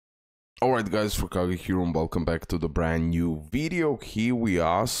Alright guys, RoKage here and welcome back to the brand new video. Here we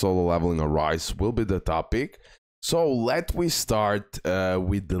are, solo leveling a rise will be the topic. So let we start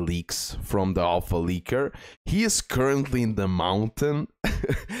with the leaks from the alpha leaker. He is currently in the mountain,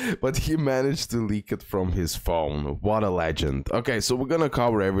 but he managed to leak it from his phone. What a legend. Okay, so we're gonna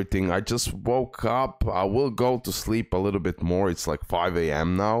cover everything. I just woke up. I will go to sleep a little bit more. It's like 5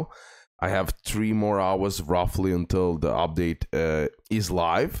 AM now. I have 3 more hours roughly until the update is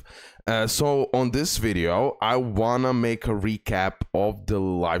live. So on this video, I wanna make a recap of the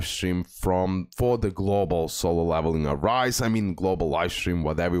live stream for the global solo leveling arise. I mean global live stream,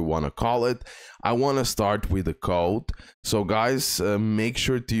 whatever you wanna call it. I wanna start with the code. So guys, make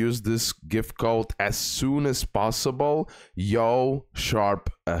sure to use this gift code as soon as possible.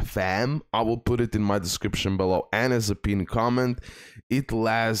 YOOSHARPFAM. I will put it in my description below and as a pinned comment. It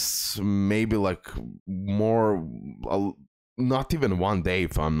lasts maybe like not even 1 day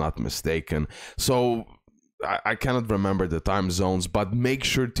if I'm not mistaken. So I cannot remember the time zones, but make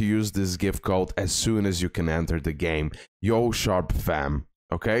sure to use this gift code as soon as you can enter the game. YOOSHARPFAM.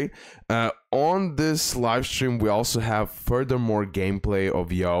 Okay, on this live stream we also have furthermore gameplay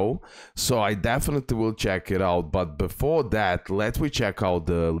of YOO, so I definitely will check it out. But before that, let me check out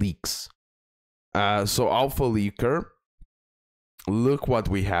the leaks. So alpha leaker, look what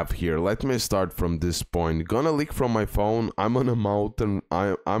we have here. Let me start from this point. Gonna leak from my phone. I'm on a mountain.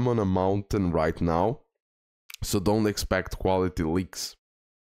 I'm on a mountain right now, so don't expect quality leaks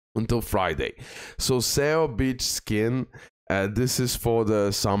until Friday. So SEO beach skin. This is for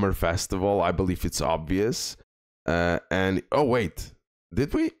the summer festival. I believe it's obvious. And oh wait,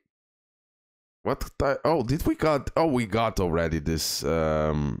 did we? Did we got? Oh, we got already this.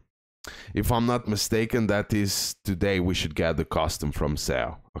 If I'm not mistaken, that is today. We should get the costume from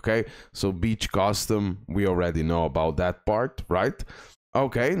SEO. Okay, so beach costume. We already know about that part, right?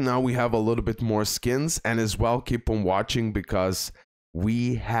 Okay, now we have a little bit more skins, and as well, keep on watching because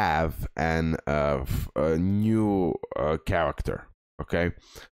we have a new character. Okay,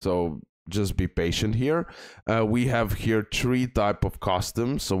 so just be patient here. We have here 3 type of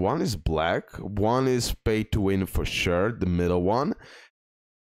costumes. So one is black, one is pay to win for sure, the middle one,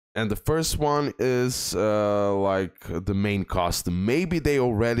 and the first one is like the main costume. Maybe they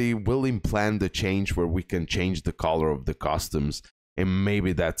already will implant the change where we can change the color of the costumes, and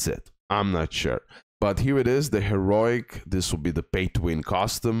maybe that's it. I'm not sure. But here it is, the heroic. This will be the pay to win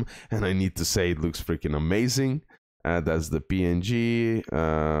costume, and I need to say it looks freaking amazing. That's the PNG,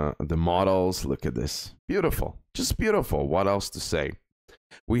 the models. Look at this, beautiful, just beautiful. What else to say?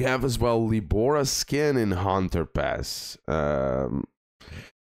 We have as well Libora skin in Hunter Pass.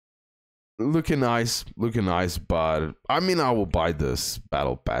 Looking nice, but I mean, I will buy this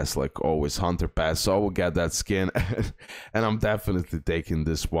battle pass like always, Hunter Pass, so I will get that skin and I'm definitely taking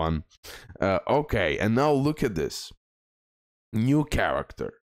this one. Okay, and now look at this new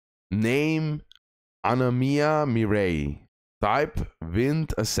character, name Anamiya Mirei, type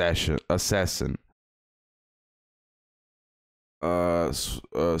Wind Assassin,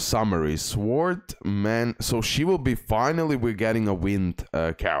 summary sword man. So she will be, finally we're getting a wind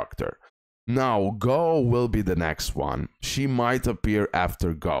character. Now, Go will be the next one. She might appear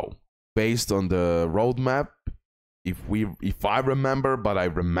after Go, based on the roadmap. If I remember, but I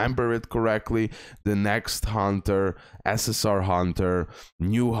remember it correctly, the next hunter, SSR hunter,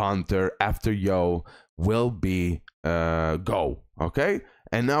 new hunter after Yo will be Go. Okay,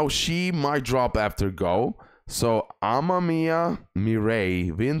 and now she might drop after Go. So Amamiya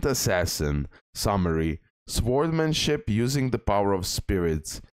Mirei, Wind Assassin, summary: swordmanship using the power of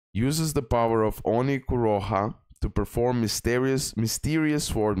spirits. Uses the power of Oni Kuroha to perform mysterious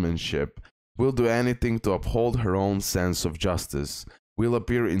swordmanship. Will do anything to uphold her own sense of justice. Will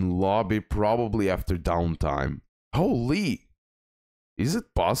appear in lobby probably after downtime. Holy! Is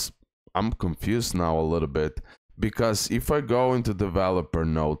it possible? I'm confused now a little bit. Because if I go into developer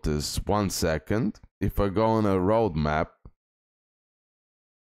notice, 1 second. If I go on a roadmap.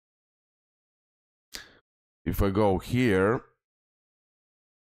 If I go here.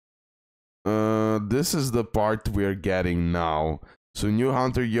 This is the part we're getting now. So new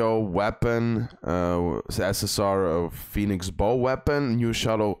hunter Yo weapon, SSR of Phoenix bow weapon, new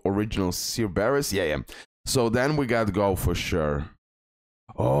shadow original Cerberus. Yeah. So then we got Go for sure.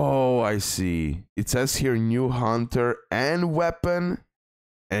 Oh, I see. It says here new hunter and weapon,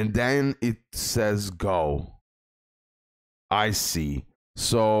 and then it says Go. I see.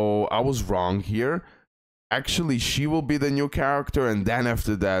 So I was wrong here. Actually, she will be the new character, and then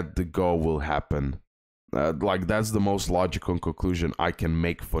after that, the Go will happen. Like, that's the most logical conclusion I can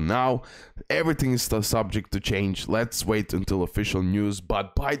make for now. Everything is still subject to change. Let's wait until official news.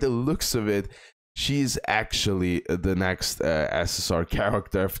 But by the looks of it, she's actually the next SSR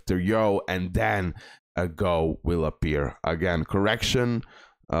character after YOO, and then a Go will appear. Again, correction,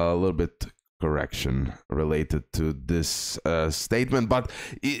 a little bit correction related to this statement, but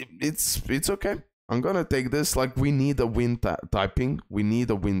it's okay. I'm gonna take this. Like, we need a win typing. We need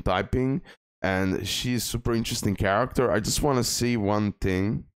a win typing, and she's super interesting character. I just want to see one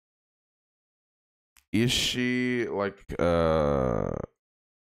thing. Is she like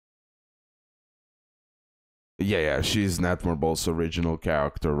yeah, she's Netmarbles original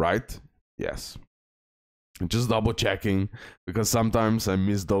character, right? Yes. Just double checking, because sometimes I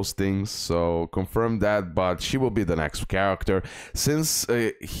miss those things, so confirm that. But she will be the next character, since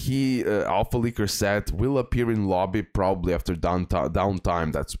Alpha Leaker said will appear in lobby probably after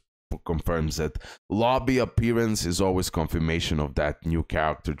downtime. That's confirms it. Lobby appearance is always confirmation of that new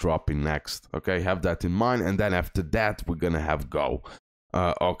character dropping next. Okay, have that in mind. And then after that we're gonna have Go.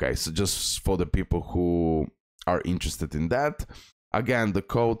 Okay, so just for the people who are interested in that, again, the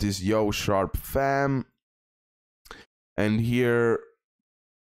code is YOOSHARPFAM. And here,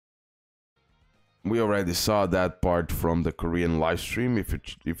 we already saw that part from the Korean live stream.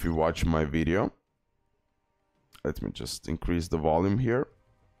 If you watch my video, let me just increase the volume here.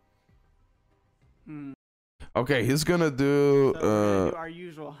 Okay, he's gonna do, our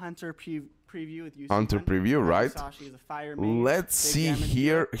usual hunter preview with Hunter preview, right? Let's see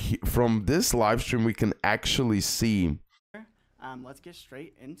here. From this live stream, we can actually see. Let's get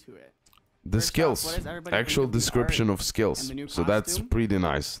straight into it. The skills, actual description of skills. So that's pretty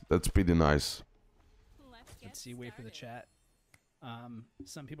nice. That's pretty nice. Let's see, wait for the chat.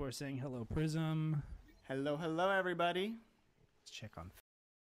 Some people are saying hello, Prism. Hello, everybody. Let's check on.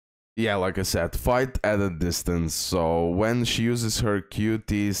 Yeah, like I said, fight at a distance. So when she uses her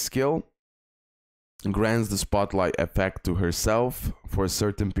QT skill, grants the spotlight effect to herself for a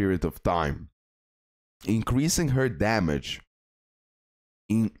certain period of time, increasing her damage.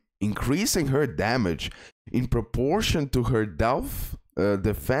 Increasing her damage in proportion to her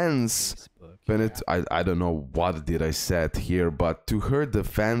defense. I don't know what did I said here, but to her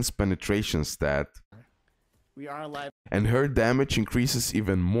defense penetration stat. We are alive. And her damage increases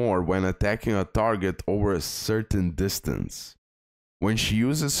even more when attacking a target over a certain distance. When she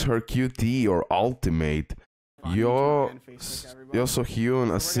uses her QT or ultimate, SOOHYUN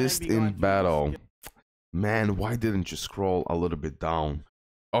assist in battle. Man, why didn't you scroll a little bit down?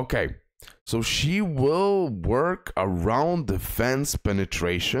 Okay, so she will work around defense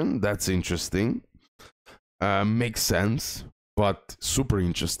penetration. That's interesting. Makes sense, but super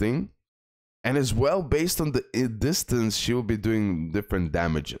interesting. And as well, based on the distance, she will be doing different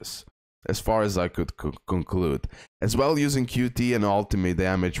damages, as far as I could conclude. As well, using QT and ultimate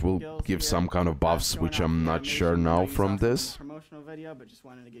damage will give some kind of buffs, which I'm not sure now from this. Promotional video, but just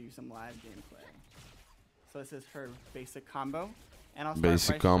wanted to give you some live gameplay. So this is her basic combo. And I'll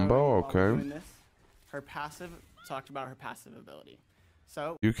basic combo, okay. Her passive, talked about her passive ability.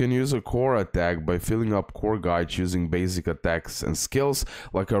 So you can use a core attack by filling up core guides using basic attacks and skills.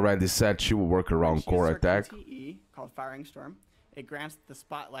 Like I already said, she will work around core attack. QTE, called Firing Storm. It grants the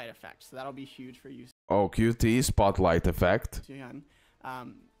spotlight effect, so that'll be huge for you. Oh, QTE spotlight effect. The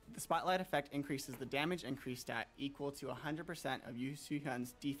spotlight effect increases the damage increase stat equal to 100% of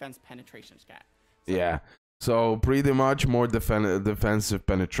SOOHYUN's defense penetration stat. So yeah. So pretty much more defensive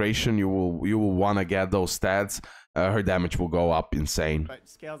penetration. You will want to get those stats. Her damage will go up insane. But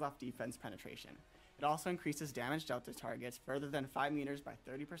scales off defense penetration. It also increases damage dealt to targets further than 5 meters by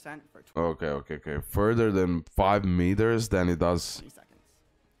 30% for 20 Okay. Further than 5 meters, then it does seconds.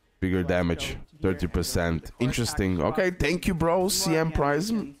 Bigger damage, 30%. Interesting. Okay, thank you, bro. CM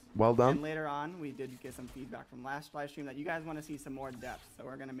Prism. Well done. And later on, we did get some feedback from last live stream that you guys want to see some more depth. So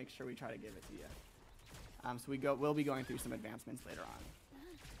we're going to make sure we try to give it to you. So we'll be going through some advancements later on.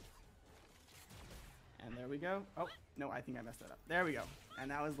 And there we go. Oh, no, I think I messed that up. There we go. And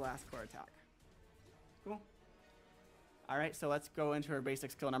that was the last core attack. Cool. All right, so let's go into her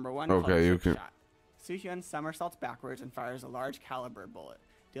basic skill number 1. Okay, you can. SOOHYUN somersaults backwards and fires a large caliber bullet,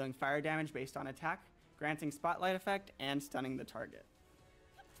 dealing fire damage based on attack, granting spotlight effect, and stunning the target.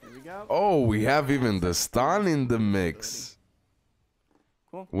 Here we go. Oh, we have even the stun in the mix.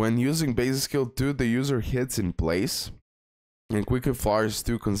 Cool. When using basic skill 2, the user hits in place and quickly fires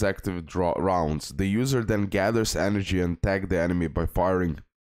 2 consecutive rounds. The user then gathers energy and tags the enemy by firing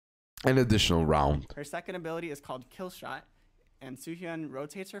an additional round. Her second ability is called Kill Shot. and SOOHYUN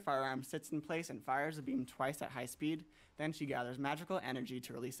rotates her firearm, sits in place, and fires a beam twice at high speed. Then she gathers magical energy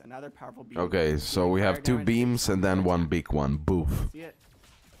to release another powerful beam. Okay, so we Fire have 2 damage beams based and on then her 1 attack. big one. Boof. See it?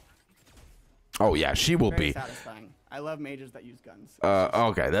 Oh yeah, she will Very be. satisfying. I love mages that use guns.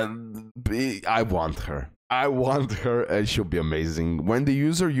 Okay, then I want her. I want her, and she'll be amazing. When the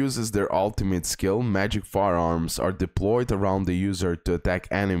user uses their ultimate skill, magic firearms are deployed around the user to attack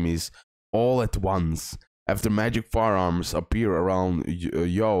enemies all at once. After magic firearms appear around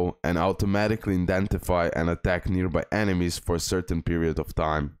YOO and automatically identify and attack nearby enemies for a certain period of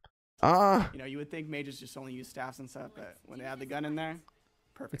time. You know, you would think mages just only use staffs and stuff, but when they add the gun in there,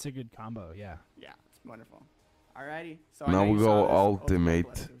 perfect. It's a good combo, yeah. Yeah, it's wonderful. Alrighty, so Now I know we you go saw this ultimate.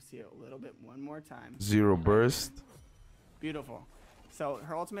 Let's see it a little bit one more time. Zero burst. Beautiful. So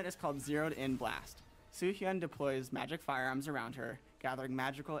her ultimate is called Zeroed In Blast. SOOHYUN deploys magic firearms around her, gathering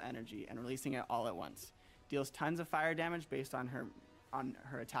magical energy and releasing it all at once. Deals tons of fire damage based on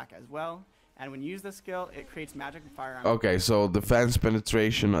her attack as well. And when you use the skill, it creates magic firearms Okay, so defense,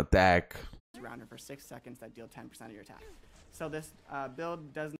 penetration, attack. around her for 6 seconds that deal 10% of your attack. So this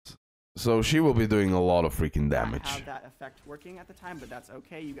build doesn't So she will be doing a lot of freaking damage. have that effect working at the time, but that's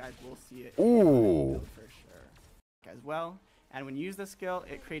okay. You guys will see it Ooh. for sure as well. And when you use the skill,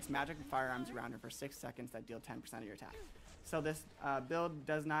 it creates magic firearms around her for 6 seconds that deal 10% of your attack. So this build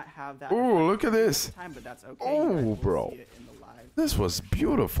does not have that. Ooh, look at this. Time, but that's okay. You guys Ooh, will bro. see it in the live. This was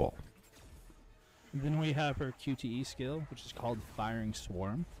beautiful. Then we have her QTE skill, which is called Firing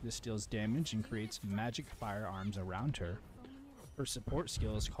Swarm. This deals damage and creates magic firearms around her. Her support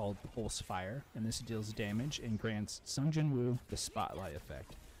skill is called Pulse Fire, and this deals damage and grants Sung Jinwoo the Spotlight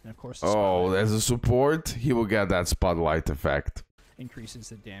effect. And of course, the Oh, Spotlight as a support, he will get that spotlight effect. increases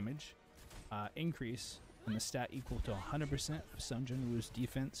the damage increase and the stat equal to 100% of Sung Jinwoo's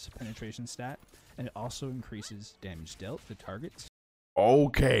defense penetration stat, and it also increases damage dealt to targets.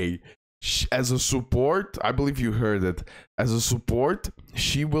 Okay. As a support, I believe you heard it. As a support,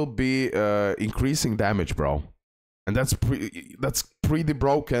 she will be increasing damage, bro. And that's pretty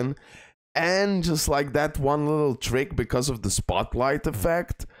broken. And just like that one little trick, because of the spotlight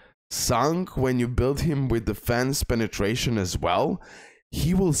effect, Sung, when you build him with defense penetration as well,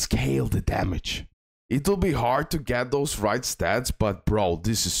 he will scale the damage. It will be hard to get those right stats, but bro,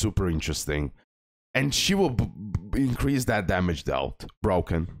 this is super interesting. And she will increase that damage dealt.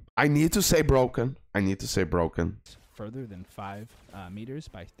 Broken. I need to say broken. I need to say broken. Further than 5 meters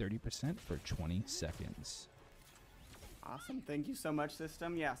by 30% for 20 seconds. Awesome. Thank you so much,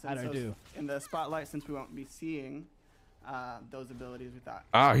 System. Yeah, How'd I do? In the spotlight, since we won't be seeing those abilities, we thought.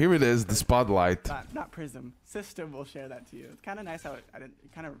 Ah, here it is, the spotlight. Not Prism. System will share that to you. It's kind of nice how it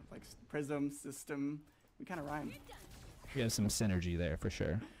kind of like Prism, System. We kind of rhyme. We have some synergy there for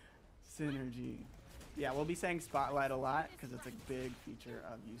sure. Synergy. Yeah, we'll be saying Spotlight a lot because it's a big feature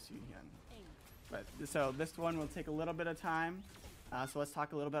of YOOSHARPFAM. But so this one will take a little bit of time. So let's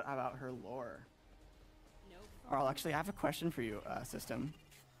talk a little bit about her lore. Or I'll actually have a question for you, System,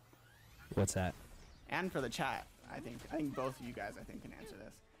 What's that? and for the chat. I think both of you guys can answer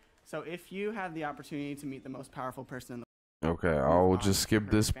this. So if you had the opportunity to meet the most powerful person in the Okay, I'll just skip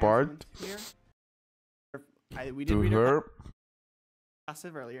this part. We did To read her her.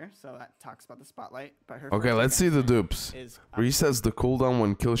 passive earlier, so that talks about the spotlight. But her Okay, first let's see the advancement dupes. is Resets the cooldown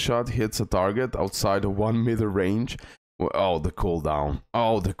when kill shot hits a target outside of 1 meter range. Oh, the cooldown.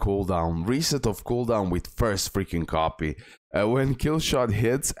 Oh, the cooldown. Reset of cooldown with first freaking copy. When kill shot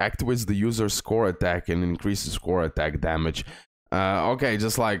hits, activates the user's core attack and increases core attack damage. Okay,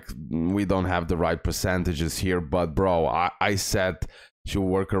 just like we don't have the right percentages here, but bro, I said she'll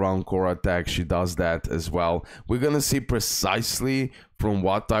work around core attack. She does that as well. We're gonna see precisely from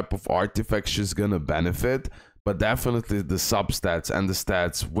what type of artifact she's gonna benefit, but definitely the substats and the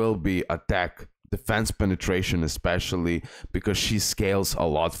stats will be attack, defense penetration, especially because she scales a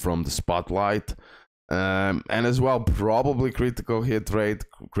lot from the spotlight. And as well, probably critical hit rate,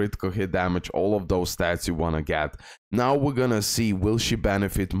 critical hit damage, all of those stats you want to get. Now we're gonna see, will she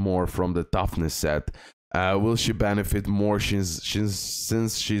benefit more from the toughness set? Will she benefit more since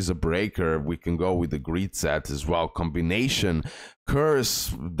she's a breaker? We can go with the greed set as well. Combination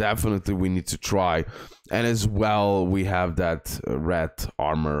curse, definitely we need to try. And as well, we have that red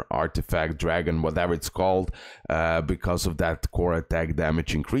armor artifact, dragon, whatever it's called, because of that core attack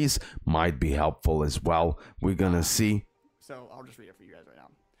damage increase, might be helpful as well. We're gonna see. So I'll just read it for you guys right now.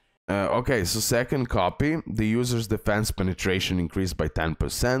 Okay, so second copy, the user's defense penetration increased by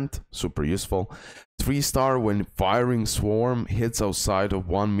 10%, super useful. 3-star, when firing swarm hits outside of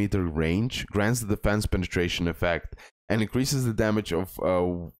 1 meter range, grants the defense penetration effect and increases the damage of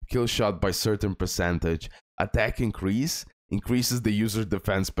kill shot by certain percentage. Attack increase increases the user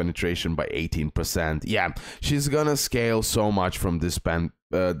defense penetration by 18%. Yeah, she's gonna scale so much from this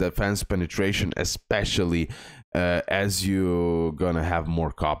defense penetration, especially as you gonna have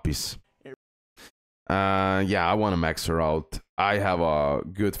more copies. Yeah, I want to max her out. I have a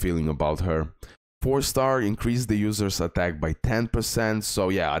good feeling about her. 4-star, increase the user's attack by 10%. So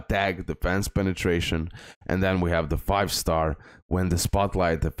yeah, attack, defense penetration. And then we have the 5-star. When the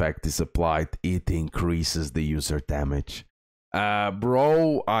spotlight effect is applied, it increases the user damage.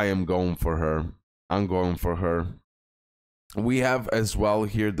 Bro, I am going for her. I'm going for her. We have as well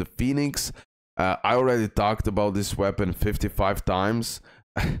here the Phoenix. I already talked about this weapon 55 times.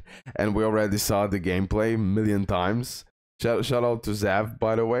 And we already saw the gameplay a million times. Shout out to Zav,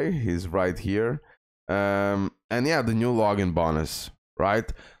 by the way. He's right here. And yeah, the new login bonus,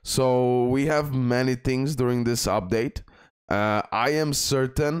 right? So we have many things during this update. I am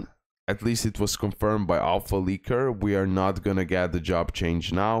certain, at least it was confirmed by Alpha Leaker, we are not gonna get the job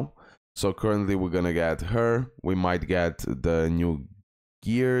change now. So currently we're gonna get her. We might get the new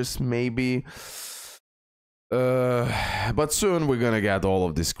gears, maybe. But soon we're gonna get all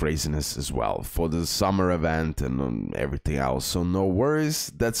of this craziness as well for the summer event and everything else. So no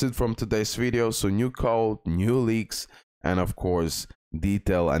worries. That's it from today's video. So new code, new leaks, and of course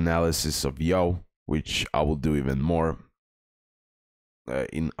detailed analysis of YOO, which I will do even more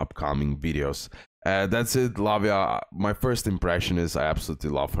in upcoming videos. That's it, Lavia. My first impression is I absolutely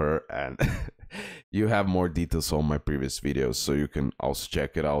love her, and you have more details on my previous videos, so you can also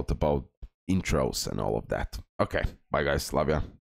check it out about intros and all of that. Okay, bye guys, love ya.